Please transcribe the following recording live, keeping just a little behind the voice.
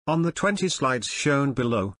On the 20 slides shown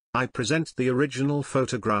below, I present the original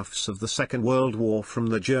photographs of the Second World War from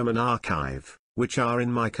the German archive, which are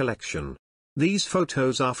in my collection. These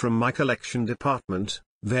photos are from my collection department,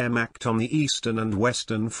 Wehrmacht on the Eastern and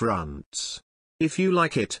Western Fronts. If you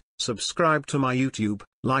like it, subscribe to my YouTube,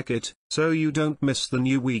 like it, so you don't miss the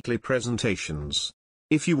new weekly presentations.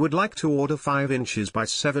 If you would like to order 5 inches by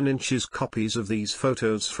 7 inches copies of these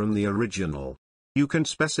photos from the original, you can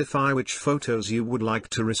specify which photos you would like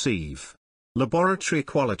to receive. Laboratory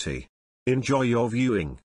quality. Enjoy your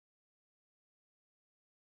viewing.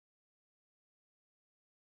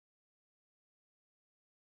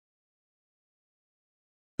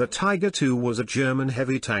 The Tiger II was a German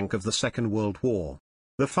heavy tank of the Second World War.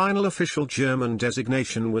 The final official German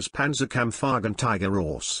designation was Panzerkampfwagen Tiger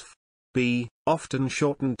Ausf. B, often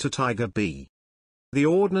shortened to Tiger B. The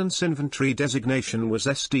Ordnance Infantry designation was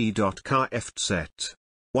SD.Kfz.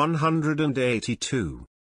 182.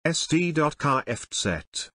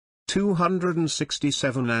 SD.Kfz.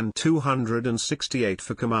 267 and 268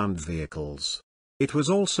 for command vehicles. It was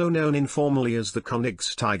also known informally as the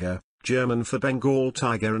Königstiger, German for Bengal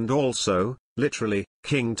tiger, and also, literally,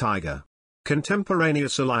 King Tiger.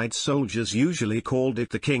 Contemporaneous Allied soldiers usually called it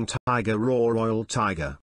the King Tiger or Royal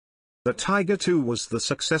Tiger. The Tiger II was the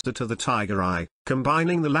successor to the Tiger I,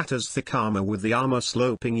 combining the latter's thick armor with the armor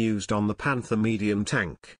sloping used on the Panther medium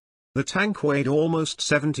tank. The tank weighed almost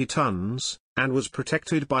 70 tons, and was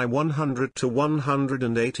protected by 100 to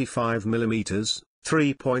 185 mm,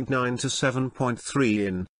 3.9 to 7.3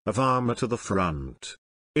 in, of armor to the front.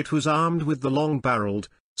 It was armed with the long-barreled,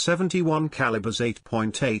 71 calibers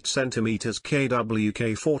 8.8 cm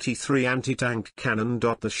KWK-43 anti-tank cannon.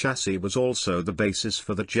 The chassis was also the basis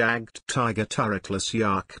for the Jagd Tiger turretless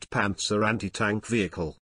Jagdpanzer anti-tank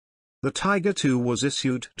vehicle. The Tiger II was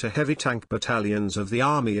issued to heavy tank battalions of the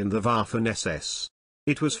Army and the Waffen-SS.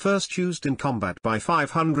 It was first used in combat by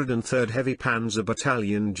 503rd Heavy Panzer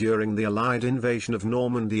Battalion during the Allied invasion of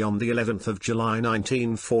Normandy on the 11th of July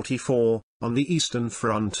 1944, on the Eastern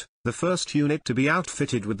Front. The first unit to be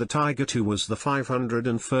outfitted with the Tiger II was the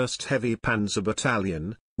 501st Heavy Panzer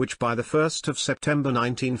Battalion, which by the 1st of September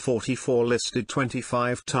 1944 listed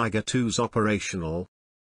 25 Tiger IIs operational.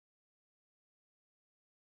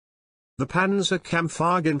 The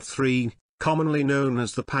Panzerkampfwagen III, commonly known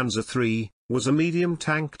as the Panzer III, was a medium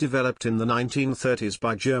tank developed in the 1930s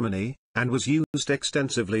by Germany, and was used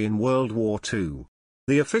extensively in World War II.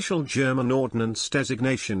 The official German ordnance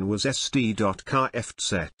designation was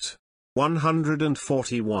SD.Kfz.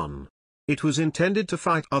 141. It was intended to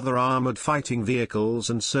fight other armored fighting vehicles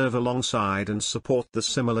and serve alongside and support the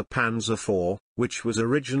similar Panzer IV, which was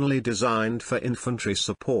originally designed for infantry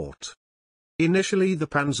support. Initially the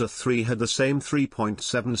Panzer III had the same 3.7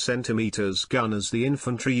 cm gun as the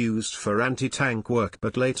infantry used for anti-tank work,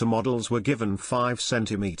 but later models were given 5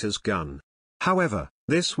 cm gun. However,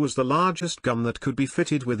 this was the largest gun that could be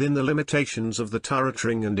fitted within the limitations of the turret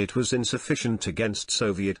ring, and it was insufficient against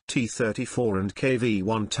Soviet T-34 and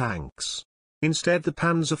KV-1 tanks. Instead, the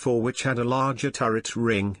Panzer IV, which had a larger turret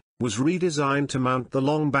ring, was redesigned to mount the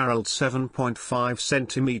long-barreled 7.5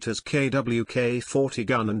 cm KWK-40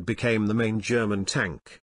 gun and became the main German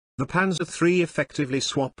tank. The Panzer III effectively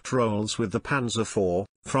swapped roles with the Panzer IV.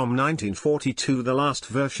 From 1942, the last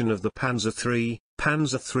version of the Panzer III,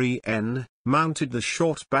 Panzer IIIN, mounted the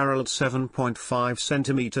short-barreled 7.5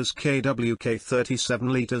 cm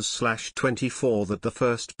KWK-37 L/24 that the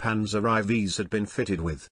first Panzer IVs had been fitted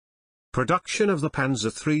with. Production of the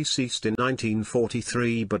Panzer III ceased in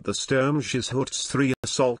 1943, but the Sturmgeschütz III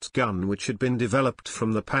assault gun, which had been developed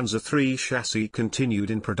from the Panzer III chassis,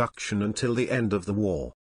 continued in production until the end of the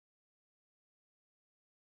war.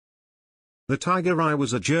 The Tiger I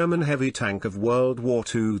was a German heavy tank of World War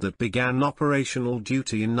II that began operational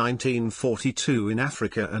duty in 1942 in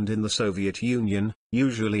Africa and in the Soviet Union,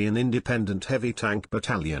 usually in independent heavy tank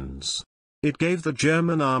battalions. It gave the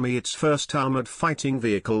German army its first armored fighting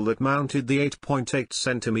vehicle that mounted the 8.8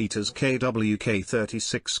 cm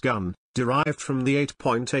KWK-36 gun, derived from the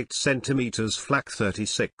 8.8 cm Flak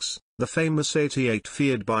 36, the famous 88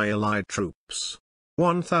 feared by Allied troops.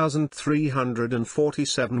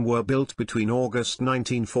 1,347 were built between August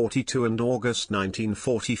 1942 and August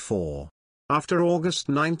 1944. After August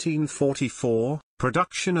 1944,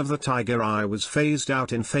 production of the Tiger I was phased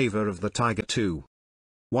out in favor of the Tiger II.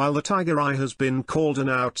 While the Tiger I has been called an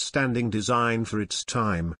outstanding design for its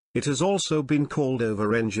time, it has also been called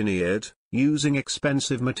over-engineered, using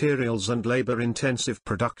expensive materials and labor-intensive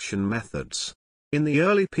production methods. In the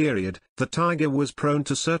early period, the Tiger was prone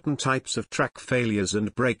to certain types of track failures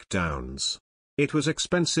and breakdowns. It was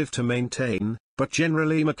expensive to maintain, but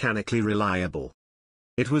generally mechanically reliable.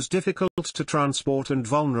 It was difficult to transport and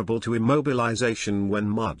vulnerable to immobilization when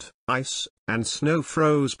mud, ice, and snow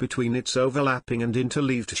froze between its overlapping and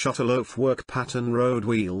interleaved shuttle-oaf work pattern road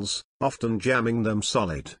wheels, often jamming them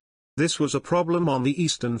solid. This was a problem on the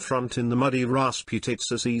Eastern Front in the muddy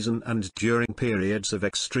Rasputitsa season and during periods of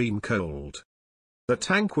extreme cold. The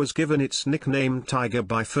tank was given its nickname Tiger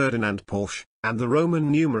by Ferdinand Porsche, and the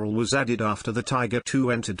Roman numeral was added after the Tiger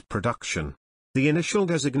II entered production. The initial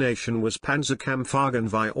designation was Panzerkampfwagen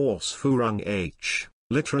wie Ausführung H,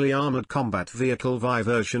 literally Armored Combat Vehicle wie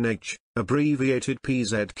Version H, abbreviated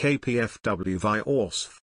PZKPFW wie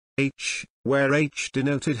Ausf. H, where H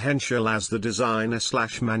denoted Henschel as the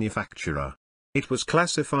designer/manufacturer. It was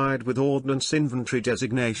classified with Ordnance Inventory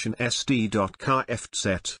Designation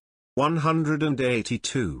SD.Kfz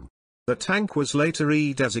 182. The tank was later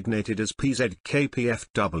redesignated as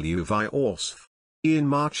PZKPFW wie Ausf. In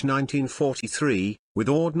March 1943, with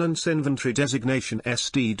Ordnance Inventory Designation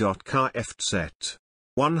SD.Kfz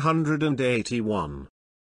 181.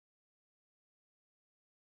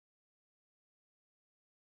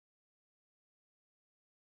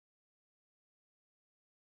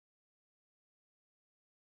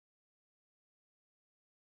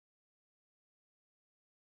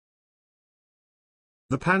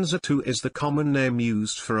 The Panzer II is the common name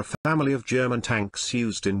used for a family of German tanks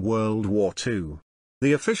used in World War II.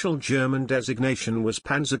 The official German designation was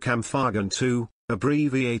Panzerkampfwagen II,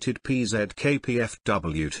 abbreviated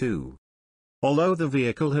PZKPFW2. Although the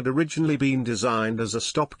vehicle had originally been designed as a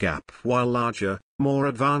stopgap while larger, more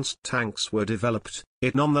advanced tanks were developed,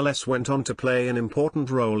 it nonetheless went on to play an important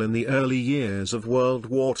role in the early years of World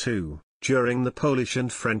War II, during the Polish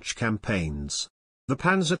and French campaigns. The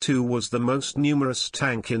Panzer II was the most numerous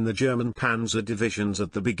tank in the German panzer divisions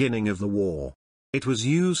at the beginning of the war. It was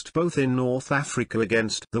used both in North Africa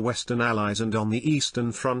against the Western Allies and on the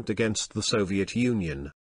Eastern Front against the Soviet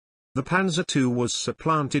Union. The Panzer II was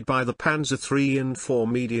supplanted by the Panzer III and IV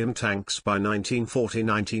medium tanks by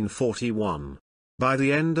 1940–1941. By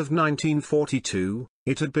the end of 1942,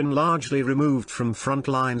 it had been largely removed from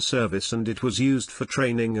front-line service and it was used for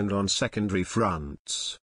training and on secondary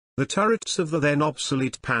fronts. The turrets of the then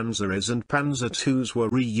obsolete Panzer Is and Panzer IIs were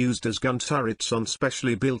reused as gun turrets on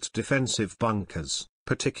specially built defensive bunkers,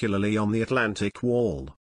 particularly on the Atlantic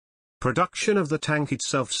Wall. Production of the tank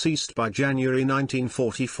itself ceased by January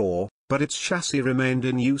 1944, but its chassis remained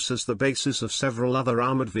in use as the basis of several other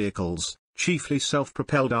armored vehicles, chiefly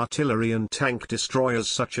self-propelled artillery and tank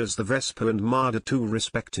destroyers such as the Vespa and Marder II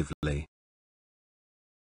respectively.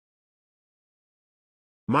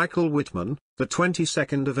 Michael Wittmann, the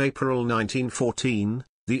 22nd of April 1914,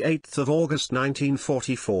 the 8th of August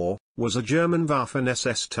 1944, was a German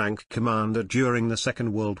Waffen-SS tank commander during the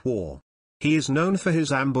Second World War. He is known for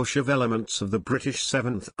his ambush of elements of the British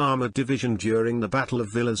 7th Armoured Division during the Battle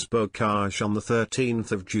of Villers-Bocage on 13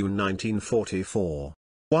 June 1944.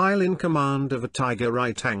 While in command of a Tiger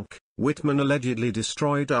I tank, Wittmann allegedly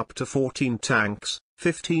destroyed up to 14 tanks,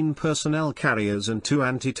 15 personnel carriers and 2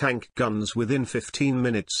 anti-tank guns within 15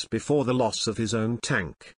 minutes before the loss of his own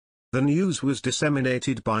tank. The news was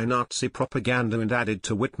disseminated by Nazi propaganda and added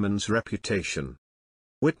to Wittmann's reputation.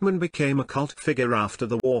 Wittmann became a cult figure after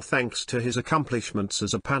the war thanks to his accomplishments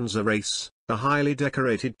as a Panzer Ace, a highly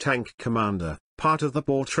decorated tank commander, part of the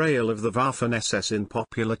portrayal of the Waffen-SS in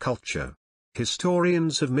popular culture.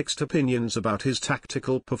 Historians have mixed opinions about his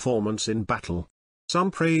tactical performance in battle.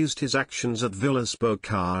 Some praised his actions at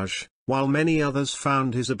Villers-Bocage, while many others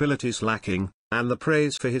found his abilities lacking, and the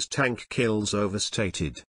praise for his tank kills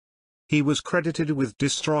overstated. He was credited with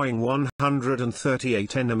destroying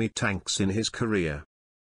 138 enemy tanks in his career.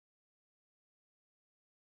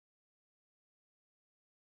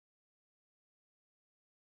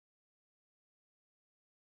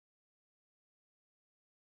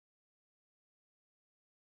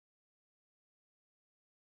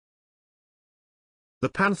 The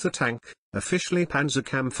Panther tank, officially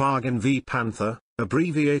Panzerkampfwagen V Panther,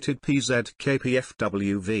 abbreviated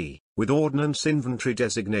PZKPFWV, with Ordnance Inventory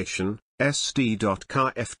Designation,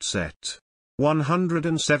 SD.Kfz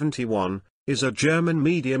 171, is a German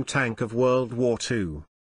medium tank of World War II.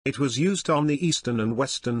 It was used on the Eastern and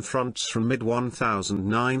Western fronts from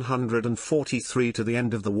mid-1943 to the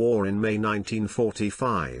end of the war in May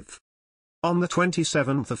 1945. On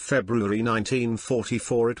 27 February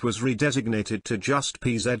 1944 it was redesignated to just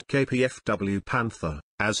PZKPFW Panther,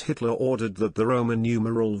 as Hitler ordered that the Roman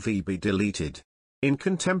numeral V be deleted. In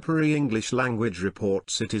contemporary English language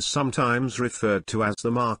reports it is sometimes referred to as the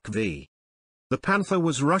Mark V. The Panther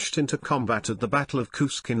was rushed into combat at the Battle of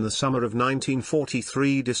Kursk in the summer of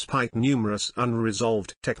 1943 despite numerous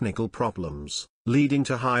unresolved technical problems, leading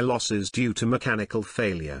to high losses due to mechanical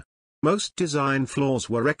failure. Most design flaws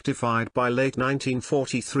were rectified by late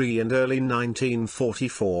 1943 and early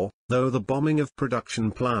 1944, though the bombing of production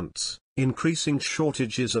plants, increasing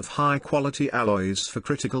shortages of high-quality alloys for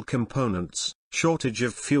critical components, shortage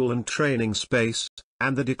of fuel and training space,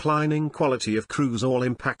 and the declining quality of crews all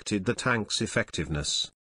impacted the tank's effectiveness.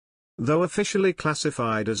 Though officially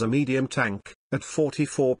classified as a medium tank, at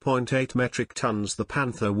 44.8 metric tons the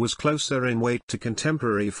Panther was closer in weight to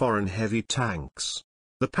contemporary foreign heavy tanks.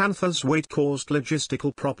 The Panther's weight caused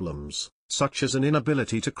logistical problems, such as an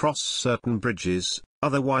inability to cross certain bridges,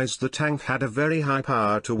 otherwise the tank had a very high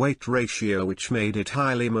power-to-weight ratio which made it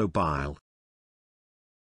highly mobile.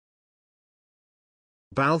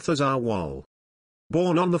 Balthasar Wall.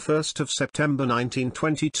 Born on 1 September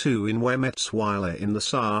 1922 in Wemetsweiler in the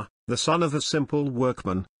Saar, the son of a simple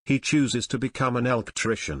workman, he chooses to become an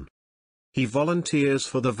electrician. He volunteers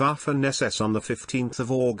for the Waffen-SS on 15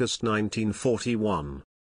 August 1941.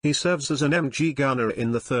 He serves as an MG gunner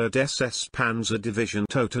in the 3rd SS Panzer Division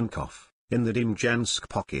Totenkopf, in the Demjansk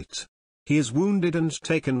pocket. He is wounded and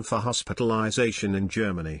taken for hospitalization in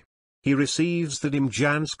Germany. He receives the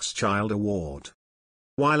Demjansk's Child Award.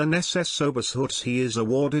 While an SS Oberstschutz he is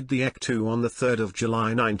awarded the EK2 on 3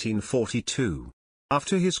 July 1942.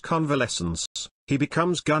 After his convalescence, he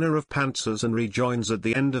becomes gunner of Panzers and rejoins at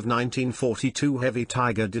the end of 1942 Heavy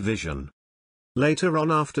Tiger Division. Later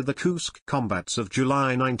on after the Kursk combats of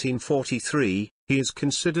July 1943, he is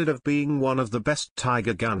considered of being one of the best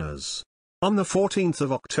Tiger gunners. On 14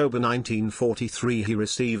 October 1943 he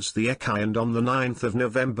receives the EK and on 9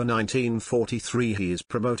 November 1943 he is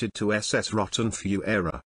promoted to SS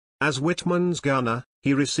Rottenführer. As Whitman's gunner,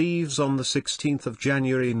 he receives on 16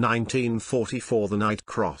 January 1944 the Knight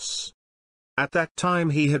Cross. At that time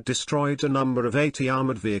he had destroyed a number of 80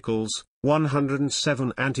 armored vehicles,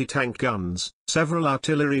 107 anti-tank guns, several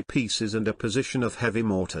artillery pieces and a position of heavy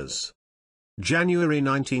mortars. January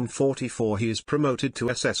 1944 he is promoted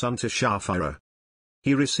to SS Unterscharführer.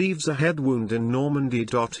 He receives a head wound in Normandy.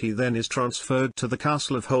 He then is transferred to the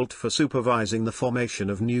Castle of Holt for supervising the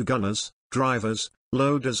formation of new gunners, drivers,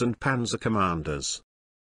 loaders and panzer commanders.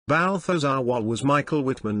 Balthasar Wall was Michael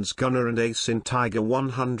Whitman's gunner and ace in Tiger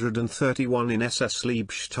 131 in SS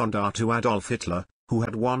Leibstandarte to Adolf Hitler, who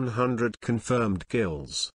had 100 confirmed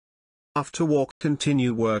kills. After war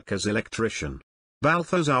continue work as electrician.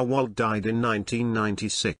 Balthasar Wall died in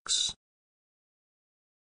 1996.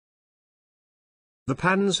 The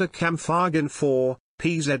Panzerkampfwagen 4,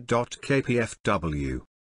 PZ.KPFW.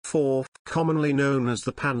 4, commonly known as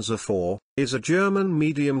the Panzer IV, is a German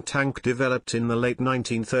medium tank developed in the late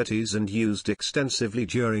 1930s and used extensively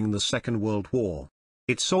during the Second World War.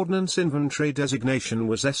 Its ordnance inventory designation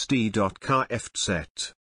was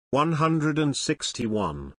SD.Kfz.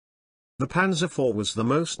 161. The Panzer IV was the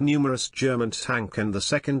most numerous German tank and the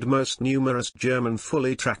second most numerous German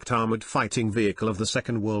fully tracked armored fighting vehicle of the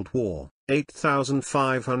Second World War.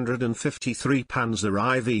 8,553 Panzer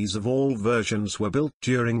IVs of all versions were built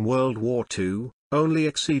during World War II, only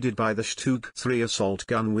exceeded by the Stug 3 assault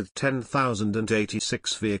gun with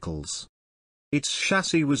 10,086 vehicles. Its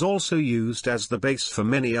chassis was also used as the base for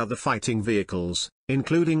many other fighting vehicles,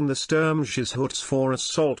 including the Sturmgeschütz 4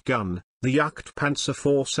 assault gun, the Jagdpanzer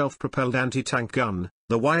 4 self-propelled anti-tank gun,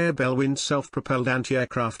 the Wirbelwind self-propelled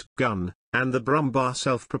anti-aircraft gun, and the Brummbach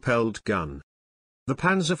self-propelled gun. The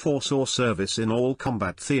Panzer IV saw service in all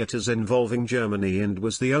combat theaters involving Germany and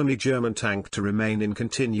was the only German tank to remain in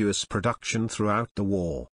continuous production throughout the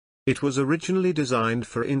war. It was originally designed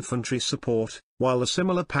for infantry support, while the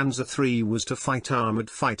similar Panzer III was to fight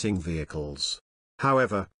armored fighting vehicles.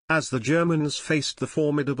 However, as the Germans faced the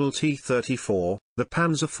formidable T-34, the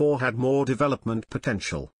Panzer IV had more development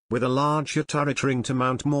potential, with a larger turret ring to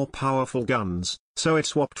mount more powerful guns, so it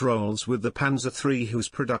swapped roles with the Panzer III whose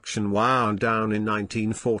production wound down in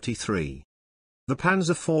 1943. The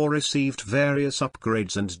Panzer IV received various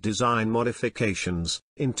upgrades and design modifications,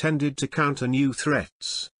 intended to counter new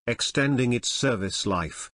threats, extending its service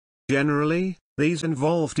life. Generally, these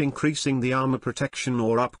involved increasing the armor protection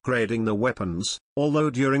or upgrading the weapons, although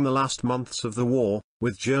during the last months of the war,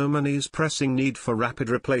 with Germany's pressing need for rapid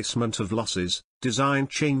replacement of losses, design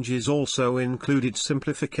changes also included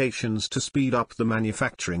simplifications to speed up the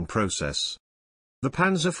manufacturing process. The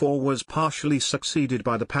Panzer IV was partially succeeded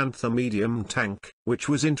by the Panther medium tank, which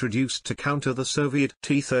was introduced to counter the Soviet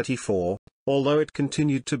T-34, although it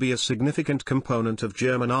continued to be a significant component of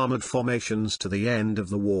German armored formations to the end of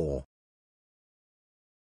the war.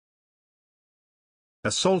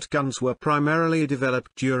 Assault guns were primarily developed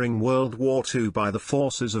during World War II by the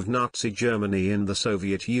forces of Nazi Germany in the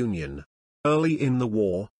Soviet Union. Early in the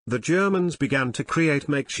war, the Germans began to create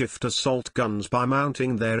makeshift assault guns by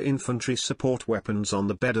mounting their infantry support weapons on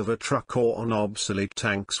the bed of a truck or on obsolete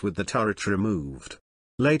tanks with the turret removed.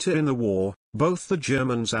 Later in the war, both the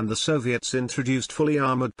Germans and the Soviets introduced fully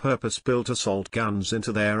armored purpose-built assault guns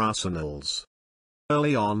into their arsenals.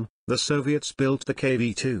 Early on, the Soviets built the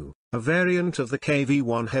KV-2, a variant of the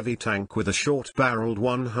KV-1 heavy tank with a short-barreled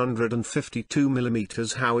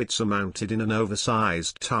 152mm howitzer mounted in an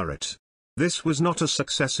oversized turret. This was not a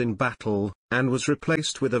success in battle, and was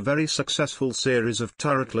replaced with a very successful series of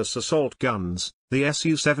turretless assault guns, the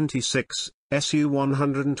Su-76,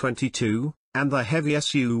 Su-122, and the heavy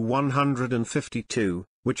Su-152,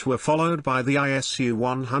 which were followed by the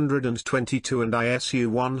ISU-122 and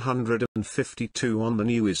ISU-152 on the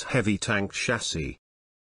Neues heavy tank chassis.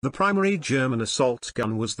 The primary German assault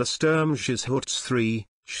gun was the Sturmgeschütz 3,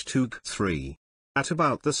 Stug 3. At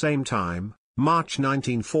about the same time, March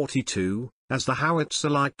 1942, as the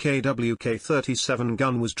howitzer-like KWK-37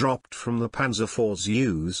 gun was dropped from the Panzer IV's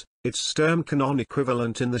use, its Sturmkanon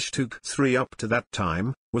equivalent in the Stug 3 up to that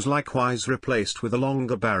time, was likewise replaced with a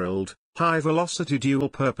longer-barreled, high-velocity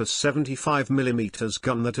dual-purpose 75mm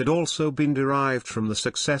gun that had also been derived from the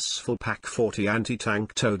successful Pak-40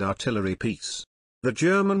 anti-tank towed artillery piece. The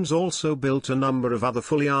Germans also built a number of other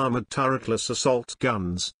fully armored turretless assault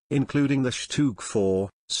guns, including the Stug 4,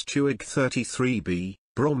 Stug 33B,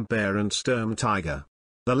 Brombeer and Sturmtiger.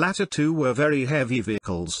 The latter two were very heavy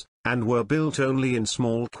vehicles, and were built only in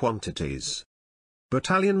small quantities.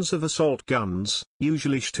 Battalions of assault guns,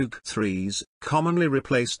 usually Stug 3s, commonly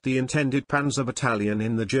replaced the intended Panzer battalion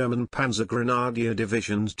in the German Panzer Grenadier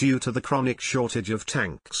divisions due to the chronic shortage of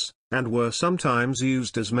tanks, and were sometimes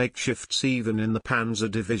used as makeshifts even in the Panzer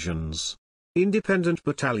divisions. Independent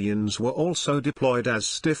battalions were also deployed as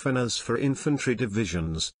stiffeners for infantry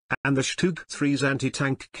divisions, and the Stug 3's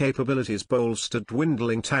anti-tank capabilities bolstered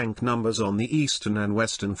dwindling tank numbers on the eastern and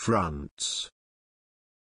western fronts.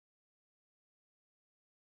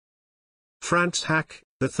 Franz Hack,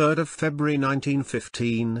 the 3rd of February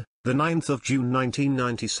 1915, the 9th of June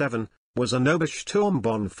 1997, was an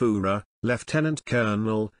Obersturmbannführer, lieutenant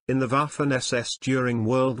colonel, in the Waffen-SS during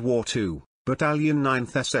World War II, Battalion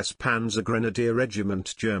 9th SS Panzer Grenadier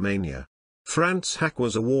Regiment Germania. Franz Hack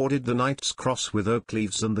was awarded the Knight's Cross with oak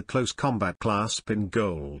leaves and the Close Combat Clasp in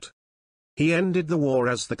gold. He ended the war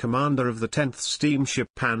as the commander of the 10th Steamship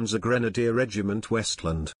Panzer Grenadier Regiment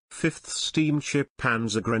Westland, 5th Steamship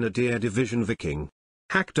Panzer Grenadier Division Viking.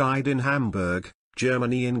 Hack died in Hamburg,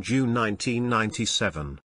 Germany in June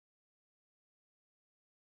 1997.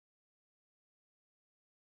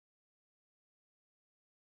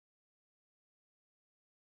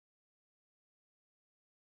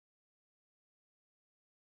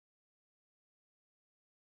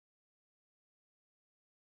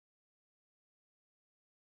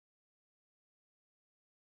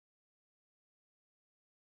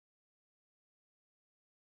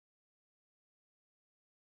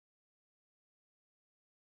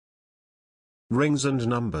 Rings and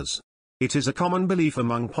numbers. It is a common belief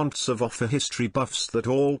among Panzerwaffe history buffs that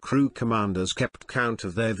all crew commanders kept count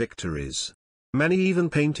of their victories. Many even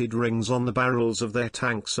painted rings on the barrels of their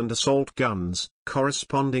tanks and assault guns,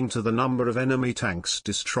 corresponding to the number of enemy tanks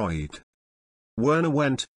destroyed. Werner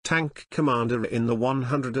Wendt, tank commander in the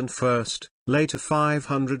 101st, later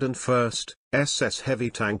 501st, SS Heavy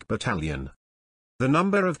Tank Battalion. The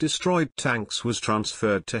number of destroyed tanks was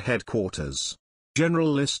transferred to headquarters.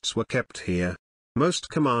 General lists were kept here. Most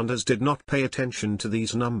commanders did not pay attention to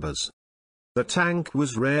these numbers. The tank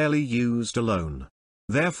was rarely used alone.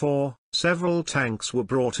 Therefore, several tanks were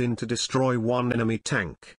brought in to destroy one enemy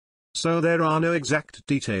tank. So there are no exact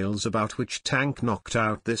details about which tank knocked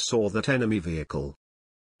out this or that enemy vehicle.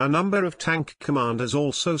 A number of tank commanders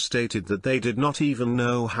also stated that they did not even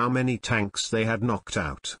know how many tanks they had knocked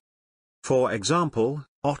out. For example,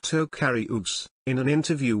 Otto Karius, in an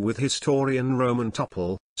interview with historian Roman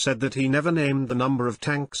Toppel, said that he never named the number of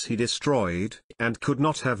tanks he destroyed, and could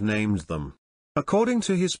not have named them. According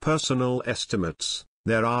to his personal estimates,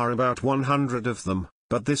 there are about 100 of them,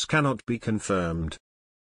 but this cannot be confirmed.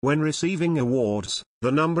 When receiving awards,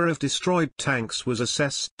 the number of destroyed tanks was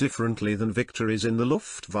assessed differently than victories in the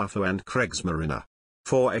Luftwaffe and Kriegsmarine.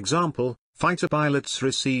 For example, fighter pilots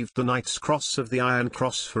received the Knight's Cross of the Iron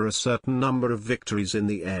Cross for a certain number of victories in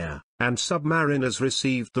the air, and submariners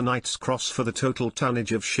received the Knight's Cross for the total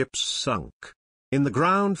tonnage of ships sunk. In the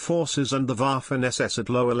ground forces and the Waffen-SS at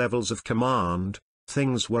lower levels of command,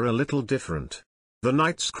 things were a little different. The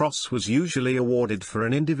Knight's Cross was usually awarded for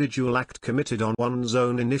an individual act committed on one's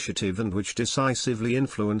own initiative and which decisively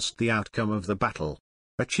influenced the outcome of the battle.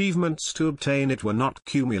 Achievements to obtain it were not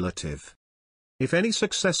cumulative. If any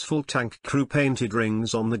successful tank crew painted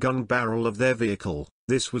rings on the gun barrel of their vehicle,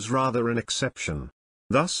 this was rather an exception.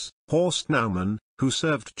 Thus, Horst Naumann, who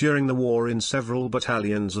served during the war in several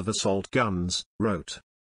battalions of assault guns, wrote,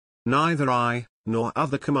 "Neither I, nor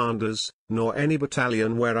other commanders, nor any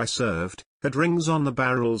battalion where I served, had rings on the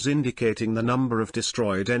barrels indicating the number of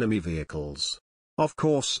destroyed enemy vehicles. Of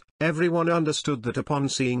course, everyone understood that upon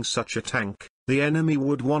seeing such a tank, the enemy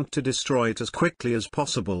would want to destroy it as quickly as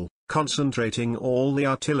possible, concentrating all the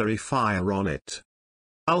artillery fire on it."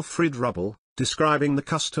 Alfred Rubbel, describing the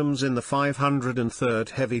customs in the 503rd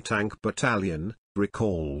Heavy Tank Battalion,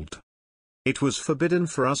 recalled, "It was forbidden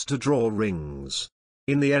for us to draw rings.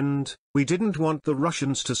 In the end, we didn't want the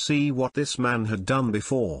Russians to see what this man had done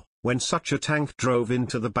before, when such a tank drove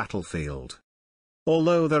into the battlefield."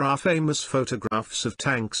 Although there are famous photographs of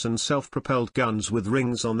tanks and self-propelled guns with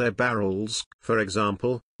rings on their barrels, for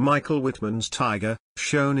example, Michael Wittmann's Tiger,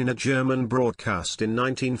 shown in a German broadcast in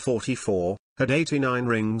 1944, had 89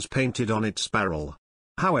 rings painted on its barrel.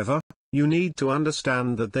 However, you need to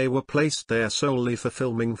understand that they were placed there solely for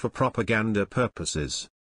filming for propaganda purposes.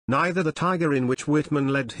 Neither the Tiger in which Wittmann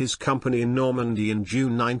led his company in Normandy in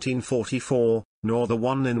June 1944, nor the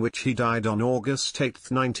one in which he died on August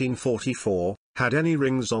 8, 1944, had any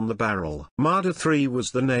rings on the barrel. Marder III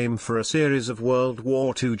was the name for a series of World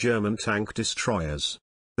War II German tank destroyers.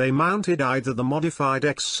 They mounted either the modified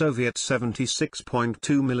ex-Soviet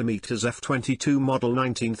 76.2 mm F-22 model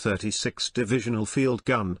 1936 divisional field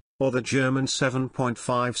gun, or the German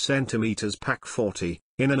 7.5 cm Pak-40,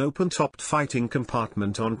 in an open-topped fighting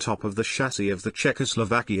compartment on top of the chassis of the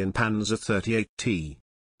Czechoslovakian Panzer 38T.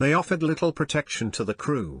 They offered little protection to the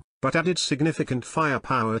crew, but added significant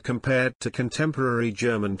firepower compared to contemporary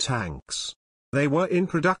German tanks. They were in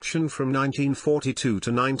production from 1942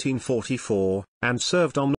 to 1944, and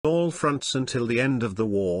served on all fronts until the end of the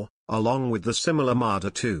war, along with the similar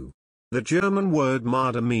Marder II. The German word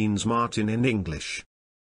Marder means Martin in English.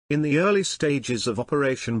 In the early stages of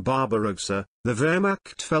Operation Barbarossa, the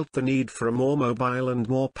Wehrmacht felt the need for a more mobile and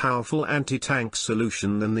more powerful anti-tank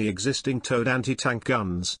solution than the existing towed anti-tank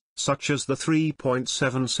guns, such as the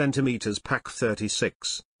 3.7 cm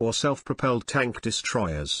Pak-36, or self-propelled tank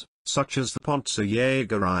destroyers, such as the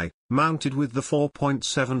Panzer I, mounted with the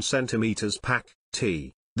 4.7 cm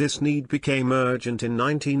Pak-T. This need became urgent in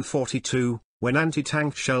 1942, when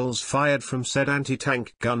anti-tank shells fired from said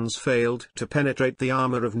anti-tank guns failed to penetrate the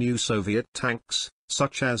armor of new Soviet tanks,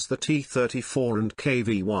 such as the T-34 and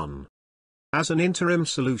KV-1. As an interim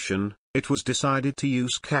solution, it was decided to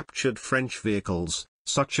use captured French vehicles,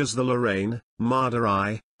 such as the Lorraine, Marder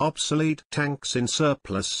I, obsolete tanks in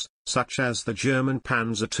surplus, such as the German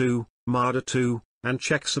Panzer II, Marder II, and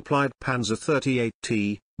Czech-supplied Panzer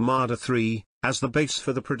 38T, Marder III, as the base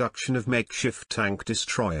for the production of makeshift tank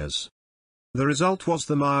destroyers. The result was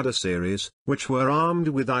the Marder series, which were armed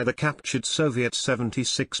with either captured Soviet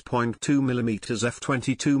 76.2 mm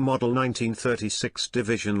F-22 model 1936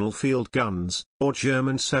 divisional field guns, or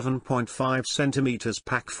German 7.5 cm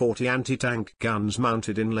Pak-40 anti-tank guns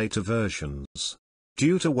mounted in later versions.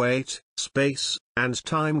 Due to weight, space, and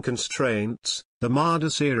time constraints, the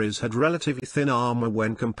Marder series had relatively thin armor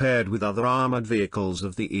when compared with other armored vehicles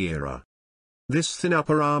of the era. This thin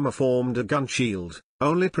upper armor formed a gun shield,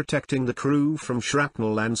 only protecting the crew from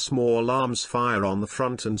shrapnel and small arms fire on the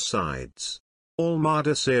front and sides. All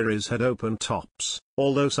Marder series had open tops,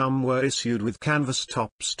 although some were issued with canvas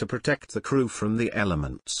tops to protect the crew from the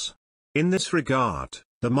elements. In this regard,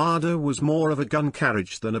 the Marder was more of a gun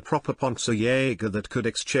carriage than a proper Panzerjäger that could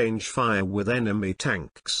exchange fire with enemy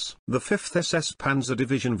tanks. The 5th SS Panzer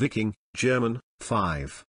Division Viking, German,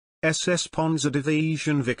 5. SS Panzer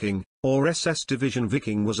Division Viking, or SS Division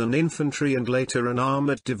Viking, was an infantry and later an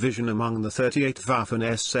armoured division among the 38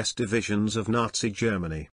 Waffen-SS divisions of Nazi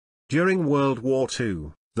Germany. During World War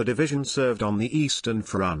II, the division served on the Eastern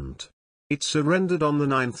Front. It surrendered on the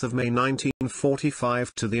 9th of May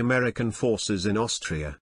 1945 to the American forces in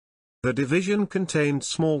Austria. The division contained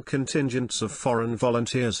small contingents of foreign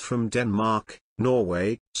volunteers from Denmark,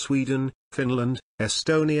 Norway, Sweden, Finland,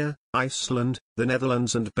 Estonia, Iceland, the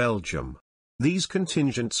Netherlands and Belgium. These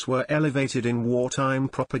contingents were elevated in wartime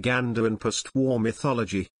propaganda and post-war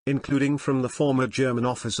mythology, including from the former German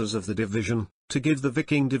officers of the division, to give the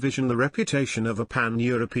Viking division the reputation of a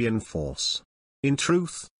pan-European force. In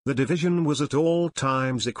truth, the division was at all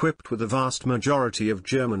times equipped with a vast majority of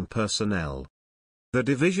German personnel. the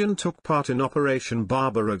division took part in Operation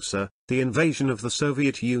Barbarossa, the invasion of the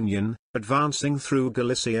Soviet Union, advancing through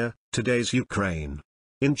Galicia, today's Ukraine.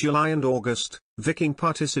 In July and August, Viking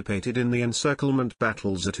participated in the encirclement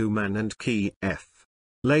battles at Uman and Kiev.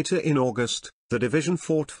 Later in August, the division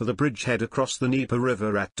fought for the bridgehead across the Dnieper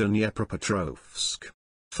River at Dnipropetrovsk.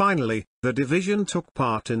 Finally, the division took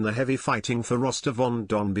part in the heavy fighting for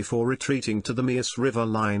Rostov-on-Don before retreating to the Mias River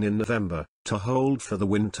line in November, to hold for the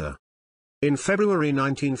winter. In February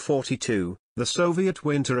 1942, the Soviet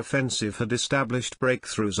winter offensive had established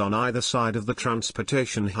breakthroughs on either side of the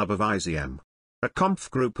transportation hub of Izum. A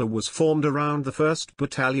Kampfgruppe was formed around the 1st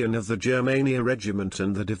Battalion of the Germania Regiment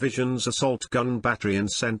and the division's assault gun battery and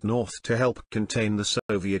sent north to help contain the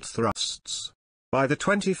Soviet thrusts. By the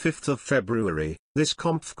 25th of February, this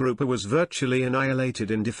Kampfgruppe was virtually annihilated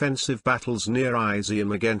in defensive battles near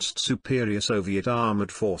Izum against superior Soviet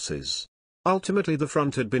armored forces. Ultimately the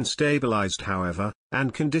front had been stabilized however,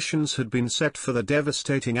 and conditions had been set for the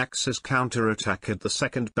devastating Axis counterattack at the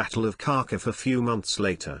Second Battle of Kharkiv a few months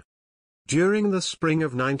later. During the spring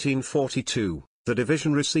of 1942, the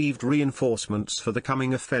division received reinforcements for the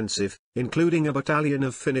coming offensive, including a battalion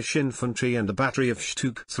of Finnish infantry and a battery of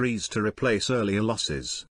Stug 3s to replace earlier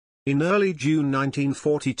losses. In early June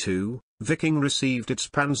 1942, Viking received its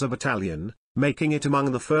Panzer battalion, making it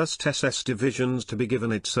among the first SS divisions to be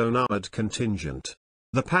given its own armoured contingent.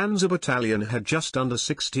 The Panzer battalion had just under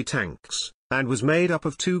 60 tanks, and was made up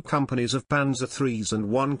of 2 companies of Panzer IIIs and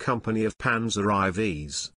 1 company of Panzer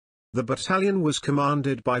IVs. The battalion was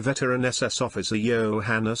commanded by veteran SS officer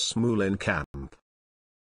Johannes Meulenkamp.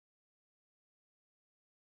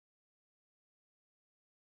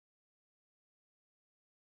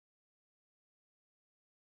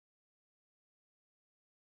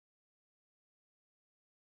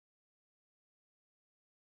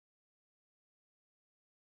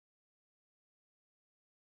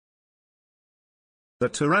 The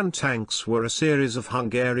Turan tanks were a series of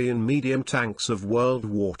Hungarian medium tanks of World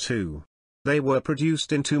War II. They were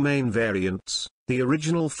produced in 2 main variants, the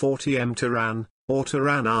original 40M Turan, or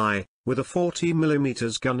Turan I, with a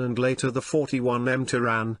 40mm gun, and later the 41M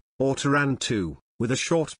Turan, or Turan II, with a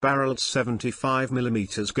short-barreled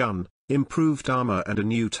 75mm gun, improved armor and a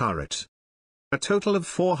new turret. A total of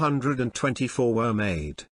 424 were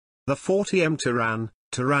made. The 40M Turan,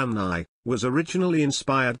 Turan I, was originally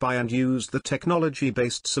inspired by and used the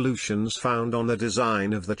technology-based solutions found on the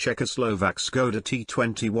design of the Czechoslovak Skoda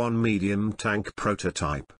T21 medium tank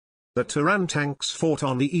prototype. The Turan tanks fought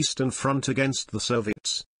on the Eastern Front against the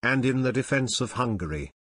Soviets, and in the defense of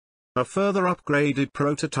Hungary. A further upgraded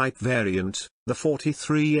prototype variant, the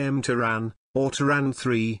 43M Turan, or Turan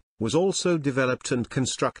III, was also developed and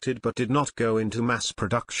constructed but did not go into mass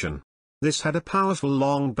production. This had a powerful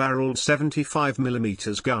long-barreled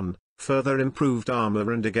 75mm gun, further improved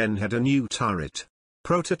armor, and again had a new turret.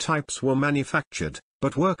 Prototypes were manufactured,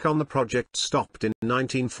 but work on the project stopped in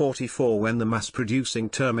 1944 when the mass producing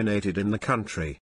terminated in the country.